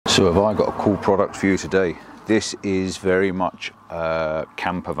So have I got a cool product for you today? This is very much a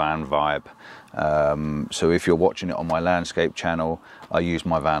camper van vibe. So if you're watching it on my landscape channel, I use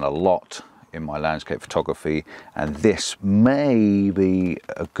my van a lot in my landscape photography, and this may be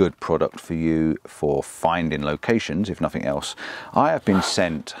a good product for you for finding locations, if nothing else. I have been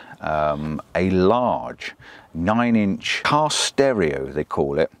sent a large 9-inch car stereo, they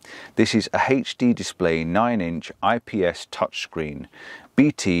call it. This is a HD display 9-inch IPS touchscreen,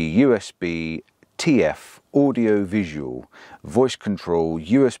 BT, USB, TF, audio visual, voice control,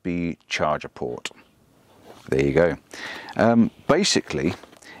 USB charger port. There you go. Basically,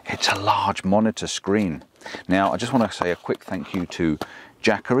 it's a large monitor screen. Now, I just want to say a quick thank you to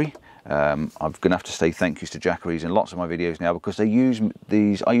Jackery. I'm going to have to say thank yous to Jackeries in lots of my videos now, because they use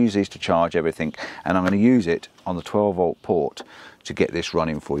these. I use these to charge everything, and I'm going to use it on the 12-volt port to get this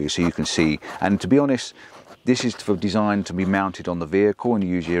running for you, so you can see. And to be honest, this is designed to be mounted on the vehicle, and you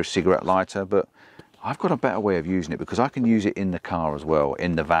use your cigarette lighter, but I've got a better way of using it because I can use it in the car as well,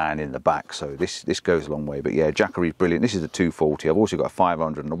 in the van, in the back. So this goes a long way. But yeah, Jackery's brilliant. This is the 240. I've also got a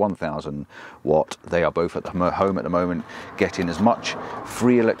 500 and a 1000 watt. They are both at the home at the moment, getting as much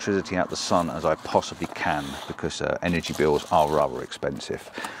free electricity out the sun as I possibly can, because energy bills are rather expensive.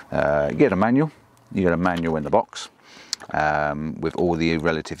 You get a manual. You get a manual in the box. With all the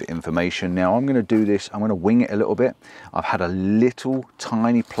relative information. Now I'm going to do this, I'm going to wing it a little bit. I've had a little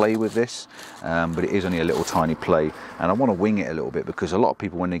tiny play with this, but it is only a little tiny play, and I want to wing it a little bit because a lot of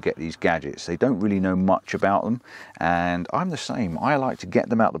people, when they get these gadgets, they don't really know much about them, and I'm the same. I like to get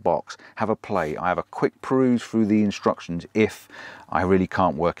them out the box, have a play. I have a quick peruse through the instructions if I really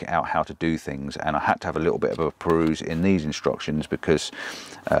can't work it out how to do things, and I had to have a little bit of a peruse in these instructions because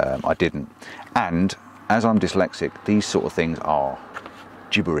I didn't. And as I'm dyslexic, these sort of things are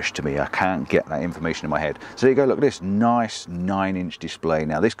gibberish to me. I can't get that information in my head. So there you go, look at this nice 9-inch display.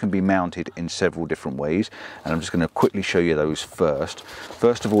 Now this can be mounted in several different ways, and I'm just going to quickly show you those first.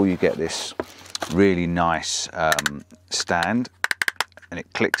 First of all, you get this really nice stand, and it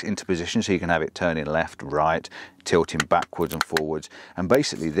clicks into position, so you can have it turning left, right, tilting backwards and forwards. And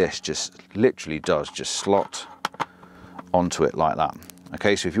basically this just literally does just slot onto it like that.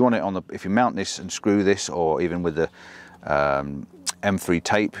 Okay, so if you want it on the, if you mount this and screw this, or even with the M3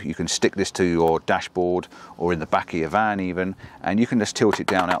 tape, you can stick this to your dashboard or in the back of your van even, and you can just tilt it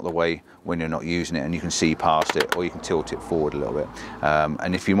down out the way when you're not using it, and you can see past it, or you can tilt it forward a little bit.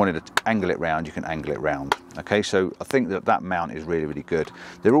 And if you wanted to angle it round, you can angle it round. Okay, so I think that mount is really, really good.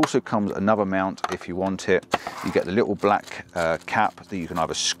 There also comes another mount if you want it. You get the little black cap that you can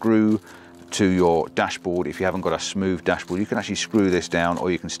either screw to your dashboard. If you haven't got a smooth dashboard, you can actually screw this down,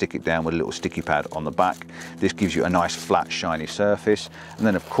 or you can stick it down with a little sticky pad on the back. This gives you a nice flat shiny surface. And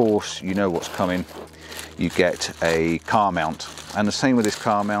then of course, you know what's coming, you get a car mount, and the same with this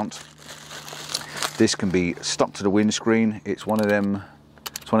car mount. This can be stuck to the windscreen. It's one of them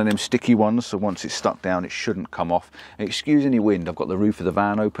sticky ones, so once it's stuck down it shouldn't come off. And excuse any wind, I've got the roof of the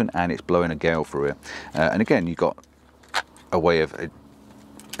van open and it's blowing a gale through it. And again, you've got a way of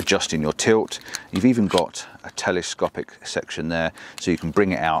adjusting your tilt. You've even got a telescopic section there, so you can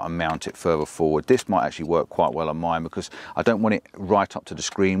bring it out and mount it further forward. This might actually work quite well on mine because I don't want it right up to the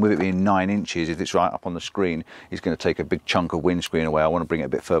screen. With it being 9 inches, if it's right up on the screen, it's going to take a big chunk of windscreen away. I want to bring it a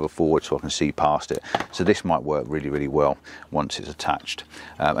bit further forward so I can see past it. So this might work really, really well once it's attached.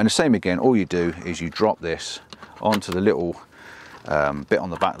 And the same again, all you do is you drop this onto the little bit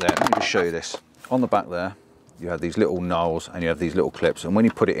on the back there. Let me just show you this. On the back there, you have these little nulls and you have these little clips, and when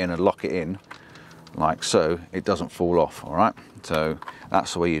you put it in and lock it in like so, it doesn't fall off. All right, so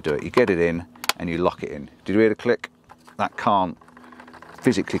that's the way you do it. You get it in and you lock it in. Did you hear the click? That can't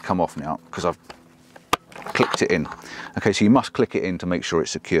physically come off now because I've clicked it in. Okay, so you must click it in to make sure it's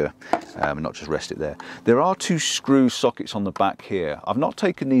secure, and not just rest it there. There are 2 screw sockets on the back here. I've not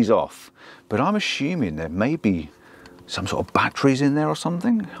taken these off, but I'm assuming there may be some sort of batteries in there or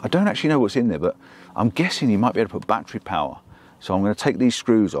something. I don't actually know what's in there, but I'm guessing you might be able to put battery power. So I'm going to take these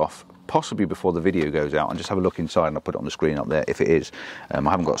screws off, possibly before the video goes out, and just have a look inside, and I'll put it on the screen up there if it is. I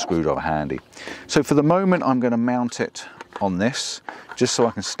haven't got a screwdriver handy. So for the moment, I'm going to mount it on this, just so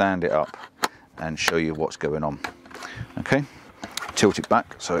I can stand it up and show you what's going on. Okay, tilt it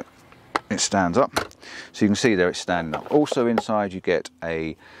back so it stands up. So you can see there it's standing up. Also inside you get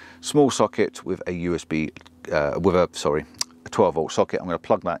a small socket with a USB, a 12-volt socket. I'm going to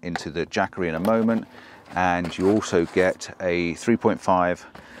plug that into the Jackery in a moment, and you also get a 3.5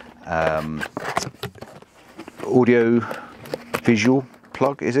 audio visual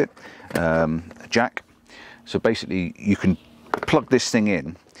plug, is it? A jack. So basically you can plug this thing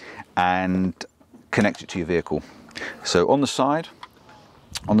in and connect it to your vehicle. So on the side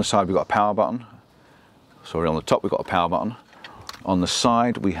On the side we've got a power button. Sorry, on the top we've got a power button. On the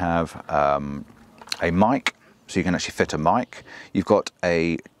side we have a mic, so you can actually fit a mic. You've got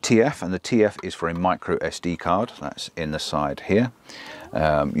a TF, and the TF is for a micro SD card. That's in the side here.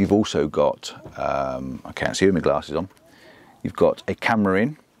 You've also got, I can't see with my glasses on, you've got a camera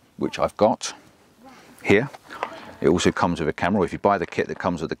in, which I've got here. It also comes with a camera. If you buy the kit that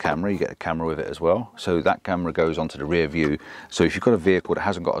comes with the camera, you get a camera with it as well. So that camera goes onto the rear view. So if you've got a vehicle that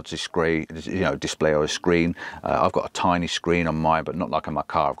hasn't got a display, display or a screen, I've got a tiny screen on mine, but not like in my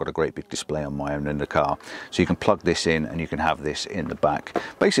car. I've got a great big display on mine in the car. So you can plug this in and you can have this in the back.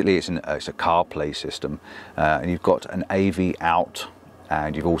 Basically, it's a Carplay system, and you've got an AV out,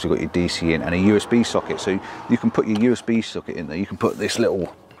 and you've also got your DC in and a USB socket. So you can put your USB socket in there. You can put this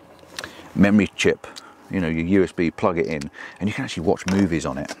little memory chip, your USB, plug it in, and you can actually watch movies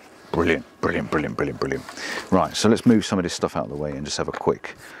on it. Brilliant, brilliant, brilliant, brilliant, brilliant. Right, so let's move some of this stuff out of the way and just have a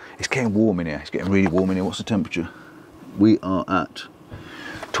quick. It's getting warm in here. It's getting really warm in here. What's the temperature? We are at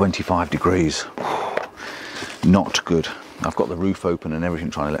 25 degrees. Not good. I've got the roof open and everything,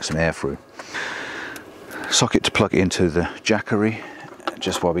 trying to let some air through. Socket to plug into the Jackery,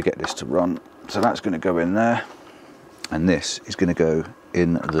 just while we get this to run. So that's going to go in there, and this is going to go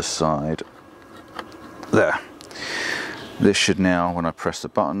in the side there. This should now, when I press the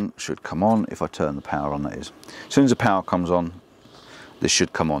button, should come on. If I turn the power on, that is. As soon as the power comes on, this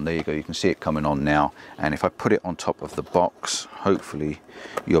should come on. There you go, you can see it coming on now. And if I put it on top of the box, hopefully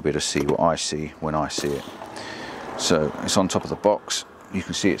you'll be able to see what I see when I see it. So it's on top of the box. You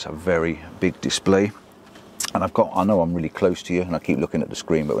can see it's a very big display. And I know I'm really close to you, and I keep looking at the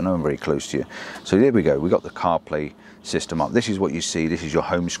screen, but I know I'm very close to you. So there we go, we got the CarPlay system up. This is what you see, this is your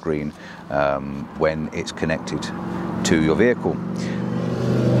home screen when it's connected to your vehicle.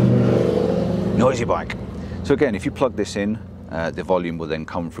 Noisy bike. So again, if you plug this in, the volume will then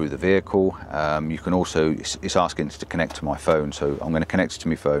come through the vehicle. You can also, it's asking to connect to my phone, so I'm going to connect it to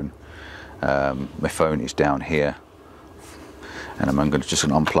my phone. My phone is down here, and I'm just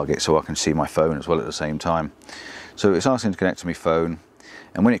going to unplug it so I can see my phone as well at the same time. So it's asking to connect to my phone,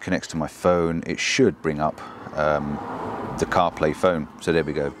 and when it connects to my phone, it should bring up the CarPlay phone. So there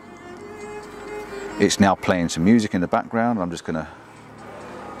we go. It's now playing some music in the background. I'm just going to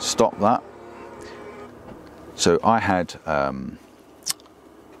stop that. So I had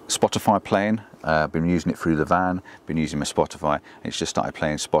Spotify playing, been using it through the van, been using my Spotify, and it's just started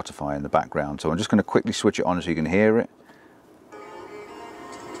playing Spotify in the background. So I'm just going to quickly switch it on so you can hear it.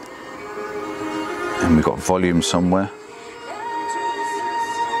 And we've got volume somewhere.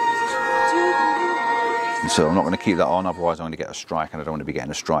 So I'm not going to keep that on, otherwise I'm going to get a strike, and I don't want to be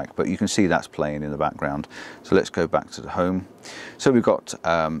getting a strike. But you can see that's playing in the background. So let's go back to the home. So we've got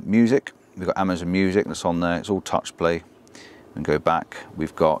music. We've got Amazon Music that's on there. It's all touch play. And go back.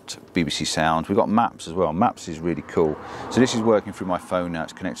 We've got BBC Sound. We've got Maps as well. Maps is really cool. So this is working through my phone now.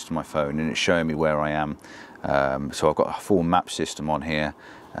 It's connected to my phone, and it's showing me where I am. So I've got a full map system on here.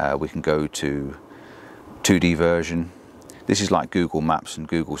 We can go to 2D version. This is like Google Maps and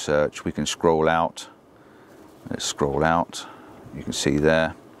Google Search. We can scroll out. Let's scroll out. You can see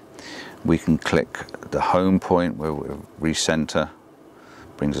there. We can click the home point where we'll recenter.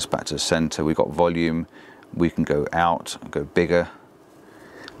 Brings us back to the center. We've got volume. We can go out and go bigger.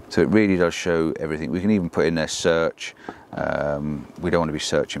 So it really does show everything. We can even put in there search. We don't want to be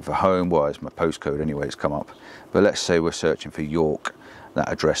searching for home. Well, it's my postcode anyway, it's come up. But let's say we're searching for York.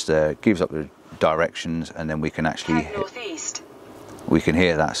 That address there gives up the directions, and then we can actually northeast. We can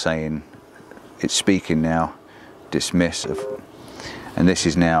hear that saying it's speaking now. Dismiss, and this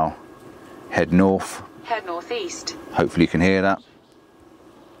is now head north. Head northeast. Hopefully you can hear that.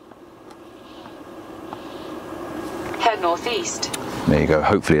 Head northeast. There you go.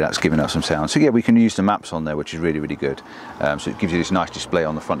 Hopefully that's giving us some sound. So yeah, we can use the maps on there, which is really, really good. So it gives you this nice display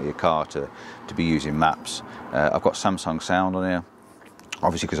on the front of your car to be using maps. I've got Samsung Sound on here.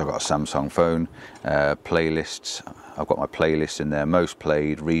 Obviously, because I've got a Samsung phone. Playlists, I've got my playlists in there. Most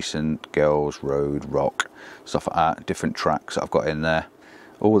played, recent, girls, road, rock, stuff like that. Different tracks that I've got in there.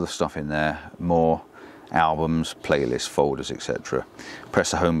 All the stuff in there. More albums, playlists, folders, etc.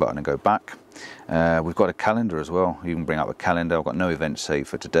 Press the home button and go back. We've got a calendar as well. You can bring up a calendar. I've got no events saved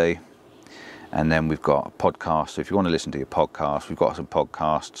for today. And then we've got a podcast. So if you want to listen to your podcast, we've got some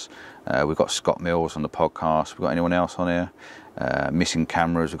podcasts. We've got Scott Mills on the podcast. We've got anyone else on here? Missing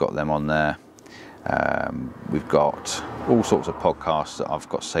cameras, we've got them on there. We've got all sorts of podcasts that I've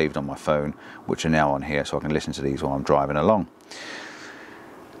got saved on my phone, which are now on here, so I can listen to these while I'm driving along.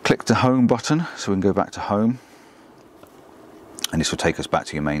 Click the home button so we can go back to home. and this will take us back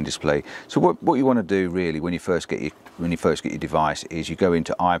to your main display. So what you want to do really when you first get your device is you go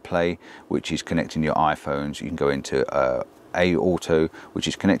into iPlay, which is connecting your iPhones. You can go into Auto, which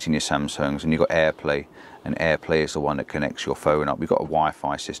is connecting your Samsungs, and you've got AirPlay, and AirPlay is the one that connects your phone up. We've got a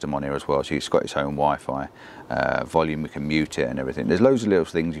Wi-Fi system on here as well, so it's got its own Wi-Fi volume. We can mute it and everything. There's loads of little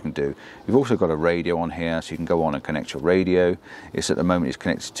things you can do. You've also got a radio on here, so you can go on and connect your radio. It's at the moment it's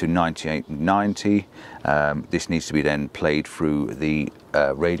connected to 9890. This needs to be then played through the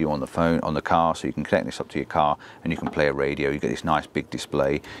radio on the phone, on the car, so you can connect this up to your car and you can play a radio. You get this nice big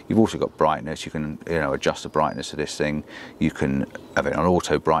display. You've also got brightness. You can adjust the brightness of this thing. You can have it on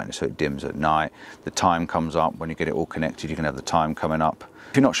auto brightness so it dims at night. The time comes up when you get it all connected. You can have the time coming up.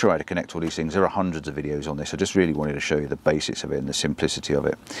 If you're not sure how to connect all these things, there are hundreds of videos on this. I just really wanted to show you the basics of it and the simplicity of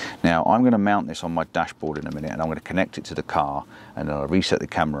it. Now I'm going to mount this on my dashboard in a minute, and I'm going to connect it to the car, and then I'll reset the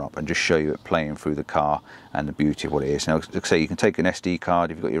camera up and just show you it playing through the car and the beauty of what it is. Now, like I say, you can take an SD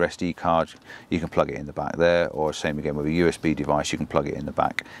card. If you've got your SD card, you can plug it in the back there, or same again with a USB device, you can plug it in the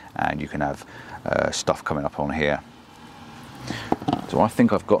back and you can have stuff coming up on here. So I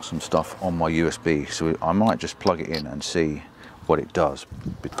think I've got some stuff on my USB, so I might just plug it in and see what it does.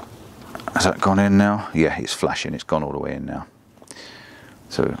 Has that gone in now? Yeah, it's flashing. It's gone all the way in now.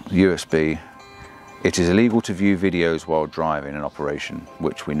 So USB. It is illegal to view videos while driving in operation,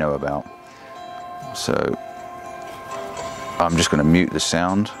 which we know about. So I'm just going to mute the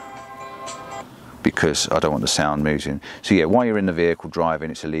sound because I don't want the sound moving. So yeah, while you're in the vehicle driving,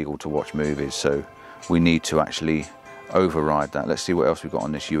 it's illegal to watch movies. So we need to actually override that. Let's see what else we've got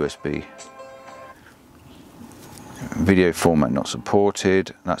on this USB. Video format not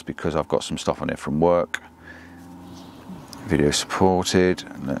supported. That's because I've got some stuff on it from work. Video supported.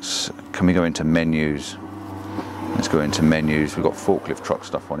 Can we go into menus? Let's go into menus. We've got forklift truck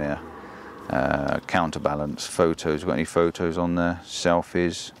stuff on here. Counterbalance, photos. We've got any photos on there?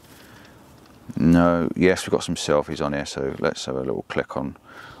 Selfies. No. Yes, we've got some selfies on here. So let's have a little click on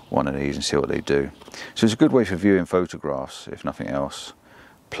one of these and see what they do. So it's a good way for viewing photographs, if nothing else.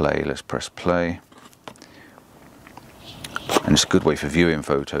 Play. Let's press play. And it's a good way for viewing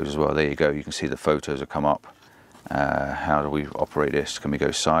photos as well. There you go. You can see the photos have come up. How do we operate this? Can we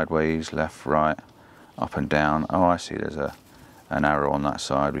go sideways, left, right, up and down? Oh, I see. There's an arrow on that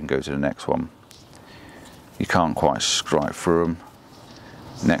side. We can go to the next one. You can't quite strike through them.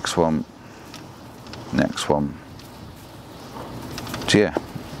 Next one. Next one. So yeah,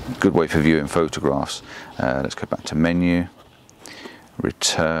 good way for viewing photographs. Let's go back to menu.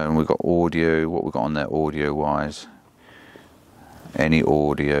 Return. We've got audio. What we've got on there audio wise? Any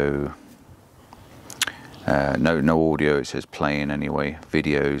audio? No audio. It says playing anyway.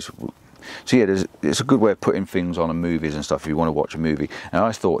 Videos. So yeah, it's a good way of putting things on and movies and stuff if you want to watch a movie. And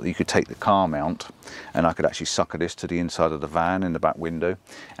I thought that you could take the car mount and I could actually sucker this to the inside of the van in the back window,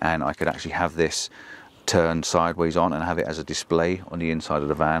 and I could actually have this turned sideways on and have it as a display on the inside of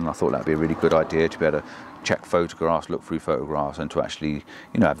the van. I thought that'd be a really good idea to be able to check photographs, look through photographs, and to actually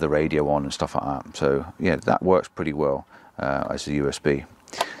have the radio on and stuff like that. So yeah, that works pretty well as a USB.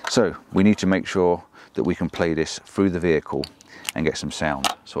 So we need to make sure that we can play this through the vehicle and get some sound.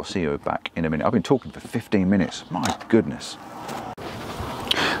 So I'll see you back in a minute. I've been talking for 15 minutes. My goodness.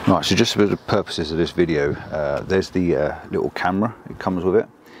 Right, so just for the purposes of this video, there's the little camera. It comes with it.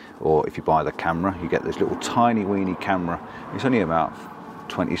 Or if you buy the camera, you get this little tiny weeny camera. It's only about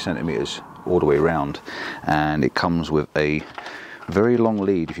 20 centimeters all the way around, and it comes with a very long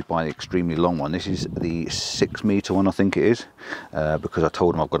lead if you buy the extremely long one. This is the 6 meter one, I think it is, because I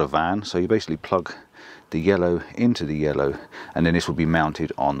told them I've got a van. So you basically plug the yellow into the yellow, and then this will be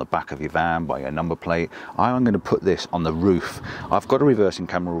mounted on the back of your van by your number plate. I'm going to put this on the roof. I've got a reversing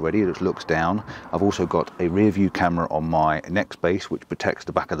camera already that looks down. I've also got a rear view camera on my next base which protects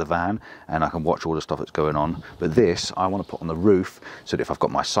the back of the van, and I can watch all the stuff that's going on. But this I want to put on the roof so that if I've got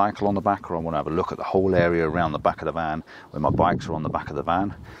my cycle on the back, or I want to have a look at the whole area around the back of the van where my bikes are on the back of the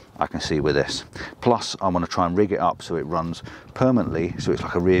van, I can see with this. Plus I want to try and rig it up so it runs permanently, so it's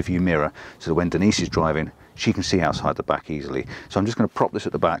like a rear view mirror, so that when Denise is driving she can see outside the back easily. So I'm just going to prop this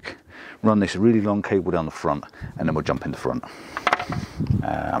at the back, run this really long cable down the front, and then we'll jump in the front.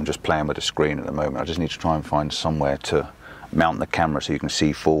 I'm just playing with the screen at the moment. I just need to try and find somewhere to mount the camera so you can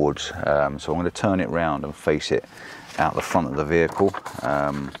see forwards. So I'm going to turn it round and face it out the front of the vehicle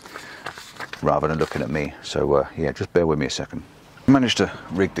rather than looking at me. So yeah, just bear with me a second. I managed to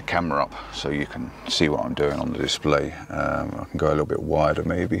rig the camera up so you can see what I'm doing on the display. I can go a little bit wider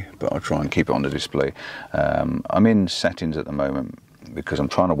maybe, but I'll try and keep it on the display. I'm in settings at the moment because I'm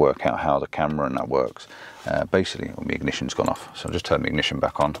trying to work out how the camera and that works. Basically, well, my ignition's gone off, so I'll just turn the ignition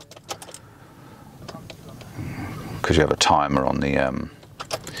back on. because we have a timer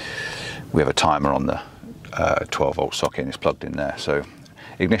on the 12 volt socket, and it's plugged in there. So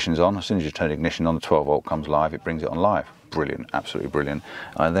ignition's on. As soon as you turn ignition on, the 12 volt comes live, it brings it on live. Brilliant, absolutely brilliant.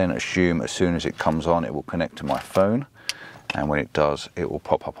 I then assume as soon as it comes on, it will connect to my phone, and when it does, it will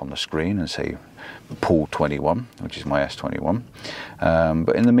pop up on the screen and say PAUL21, which is my S21.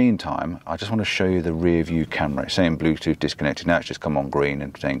 But in the meantime, I just want to show you the rear view camera. It's saying Bluetooth disconnected. Now it's just come on green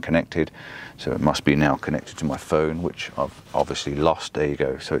and saying connected, so it must be now connected to my phone, which I've obviously lost. There you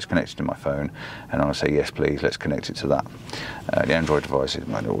go. So it's connected to my phone, and I'm going to say yes please, let's connect it to that. The Android device is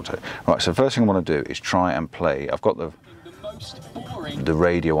manual auto. Right, so first thing I want to do is try and play. I've got the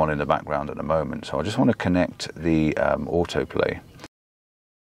radio on in the background at the moment, so I just want to connect the autoplay.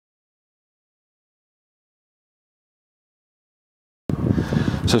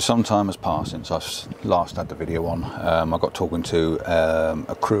 So some time has passed since I've last had the video on. I got talking to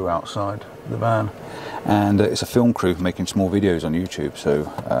a crew outside the van, and it's a film crew making small videos on YouTube.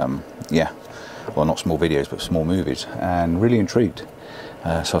 So yeah, well, not small videos but small movies, and really intrigued.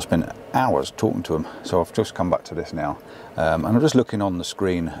 So I spent hours talking to them. So I've just come back to this now, and I'm just looking on the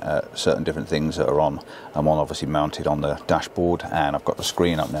screen at certain different things that are on. I'm on obviously mounted on the dashboard, and I've got the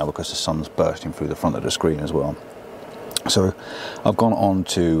screen up now because the sun's bursting through the front of the screen as well. So I've gone on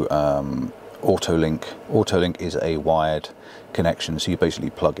to Autolink. Autolink is a wired connection, so you basically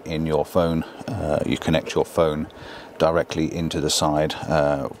plug in your phone, you connect your phone directly into the side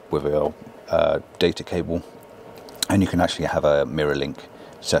with a data cable, and you can actually have a mirror link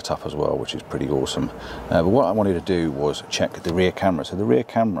set up as well, which is pretty awesome. But what I wanted to do was check the rear camera. So the rear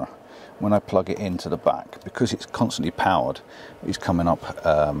camera, when I plug it into the back, because it's constantly powered, is coming up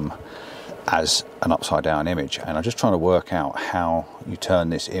as an upside down image, and I'm just trying to work out how you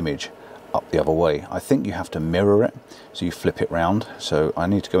turn this image up the other way. I think you have to mirror it, so you flip it round. So I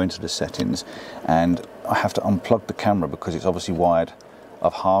need to go into the settings, and I have to unplug the camera because it's obviously wired.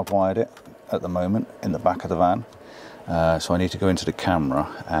 I've hardwired it at the moment in the back of the van, so I need to go into the camera,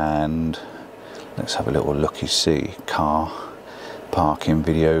 and let's have a little looky see. Car parking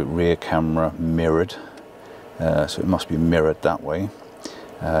video, rear camera mirrored, so it must be mirrored that way.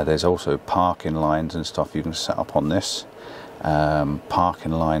 There's also parking lines and stuff you can set up on this.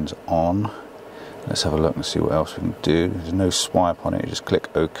 Parking lines on. Let's have a look and see what else we can do. There's no swipe on it, you just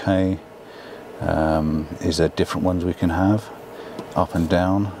click OK. Is there different ones we can have? Up and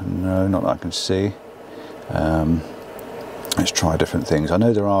down? No, not that I can see. Let's try different things. I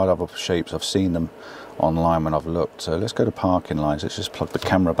know there are other shapes, I've seen them online when I've looked. So let's go to parking lines. Let's just plug the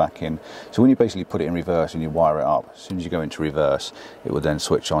camera back in. So when you basically put it in reverse and you wire it up, as soon as you go into reverse, it will then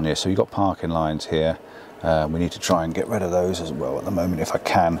switch on here. So you've got parking lines here. We need to try and get rid of those as well at the moment if I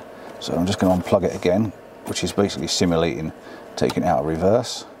can. So I'm just going to unplug it again, which is basically simulating taking it out of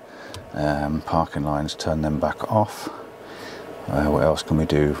reverse. Parking lines, turn them back off. What else can we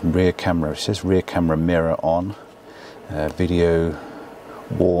do? Rear camera, it says rear camera mirror on. Video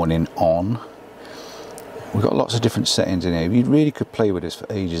warning on. We've got lots of different settings in here. You really could play with this for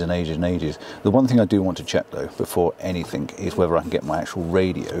ages and ages and ages. The one thing I do want to check though, before anything, is whether I can get my actual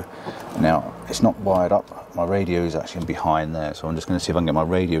radio. Now, it's not wired up. My radio is actually behind there, so I'm just going to see if I can get my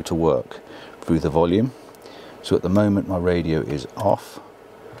radio to work through the volume. So at the moment, my radio is off.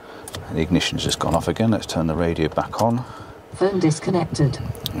 And the ignition's just gone off again. Let's turn the radio back on. Phone disconnected.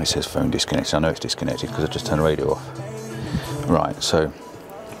 It says phone disconnected. I know it's disconnected because I just turned the radio off. Right, so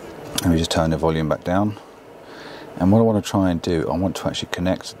let me just turn the volume back down. And what I want to try and do, I want to actually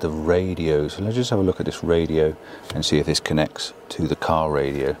connect the radio. So let's just have a look at this radio and see if this connects to the car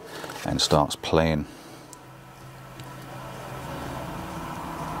radio and starts playing.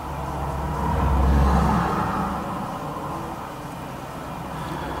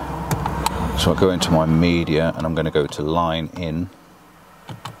 So I go into my media and I'm going to go to line in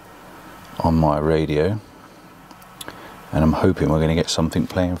on my radio, and I'm hoping we're going to get something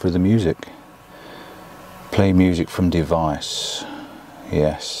playing through the music. Play music from device.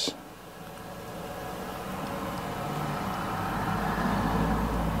 Yes.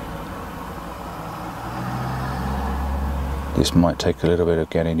 This might take a little bit of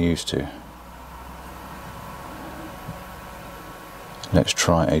getting used to. Let's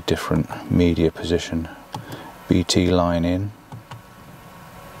try a different media position. BT line in.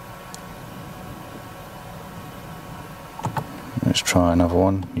 Let's try another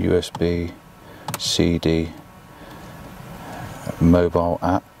one. USB, CD, mobile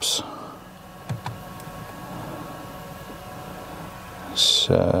apps.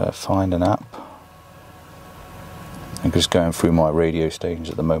 Let's find an app. I'm just going through my radio stations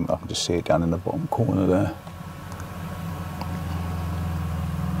at the moment. I can just see it down in the bottom corner there.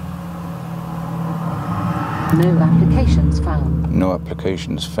 No applications found. No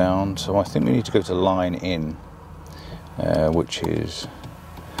applications found, so I think we need to go to line in, which is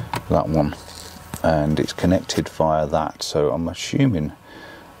that one, and it's connected via that, so I'm assuming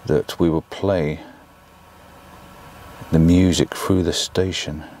that we will play the music through the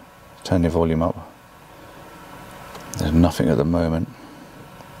station. Turn the volume up. There's nothing at the moment.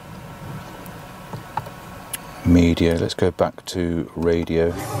 Media, let's go back to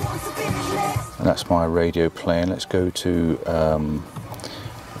radio. And that's my radio playing. Let's go to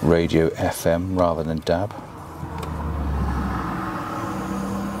radio FM rather than DAB.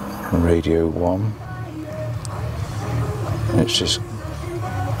 Radio 1. It's just,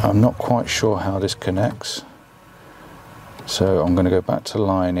 I'm not quite sure how this connects. So I'm going to go back to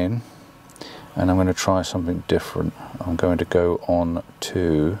line in and I'm going to try something different. I'm going to go on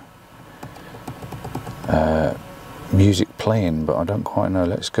to music playing, but I don't quite know.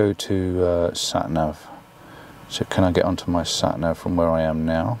 Let's go to sat-nav. So can I get onto my sat-nav from where I am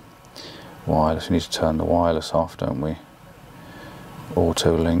now? Wireless, we need to turn the wireless off, don't we?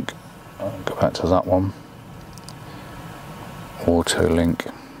 Auto link, go back to that one. Auto link.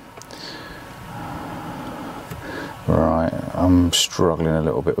 Right, I'm struggling a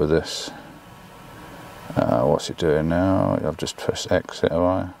little bit with this. What's it doing now? I've just pressed exit, have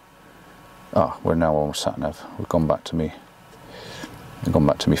I? Ah, we're now on sat-nav. We've gone back to me. We've gone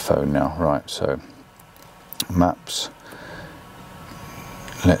back to my phone now. Right, so maps.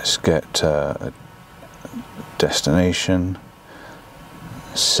 Let's get a destination.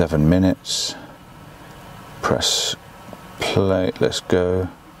 7 minutes. Press play. Let's go.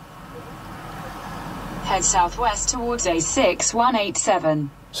 Head southwest towards A6 187.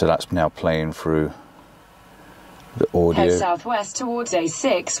 So that's now playing through the audio. Head southwest towards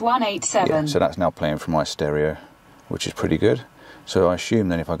A6 187. Yeah, so that's now playing from my stereo, which is pretty good. So I assume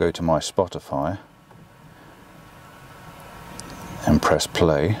then if I go to my Spotify and press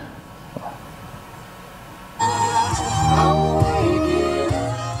play,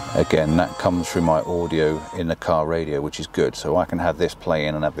 again that comes through my audio in the car radio, which is good. So I can have this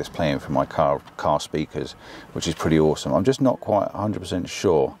playing and have this playing from my car speakers, which is pretty awesome. I'm just not quite 100%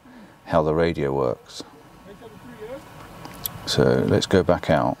 sure how the radio works. So let's go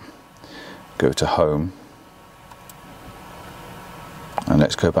back out, go to home, and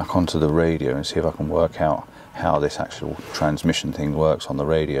let's go back onto the radio and see if I can work out how this actual transmission thing works on the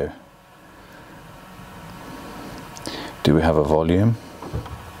radio. Do we have a volume?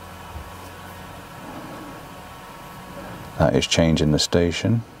 That is changing the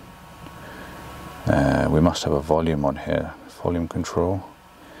station. We must have a volume on here. Volume control.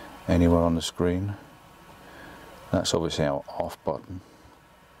 Anywhere on the screen. That's obviously our off button.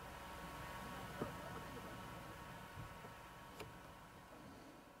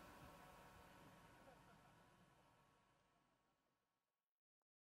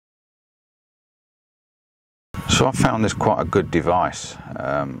 So I found this quite a good device,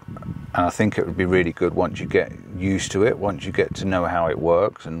 and I think it would be really good once you get used to it, once you get to know how it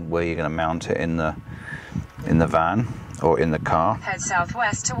works and where you're going to mount it in the van or in the car. Head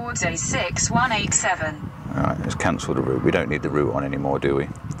southwest towards A6 187. Alright, let's cancel the route. We don't need the route on anymore, do we?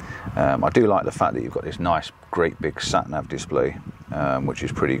 I do like the fact that you've got this nice, great big sat-nav display, which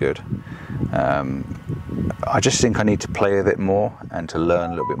is pretty good. I just think I need to play a bit more and to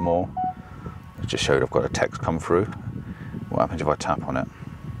learn a little bit more. It just showed I've got a text come through. What happens if I tap on it?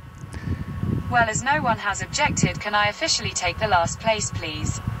 Well, as no one has objected, can I officially take the last place,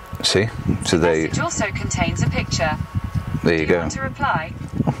 please? See? So The message also contains a picture. there you Do you go. want to reply?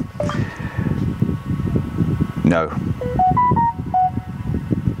 No.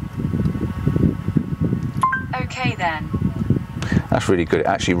 Okay then. That's really good. It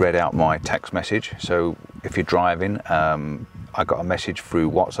actually read out my text message. So if you're driving, I got a message through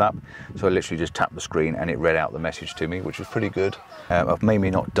WhatsApp. So I literally just tapped the screen and it read out the message to me, which was pretty good. I've maybe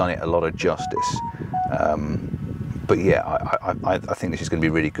not done it a lot of justice. But yeah, I think this is going to be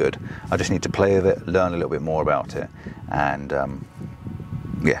really good. I just need to play with it, learn a little bit more about it. And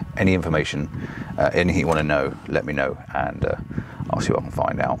yeah, any information, anything you want to know, let me know. And I'll see what I can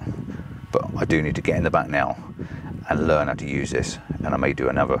find out. But I do need to get in the back now and learn how to use this. And I may do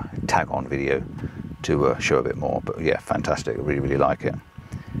another tag-on video to show a bit more. But yeah, fantastic. I really, really like it.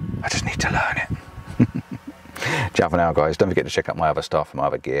 I just need to learn it. Ciao for now, guys. Don't forget to check out my other stuff, my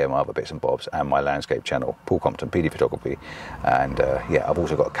other gear, my other bits and bobs, and my landscape channel, PAULCOMPTON PD Photography. And yeah, I've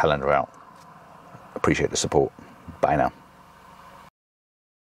also got a calendar out. Appreciate the support. Bye now.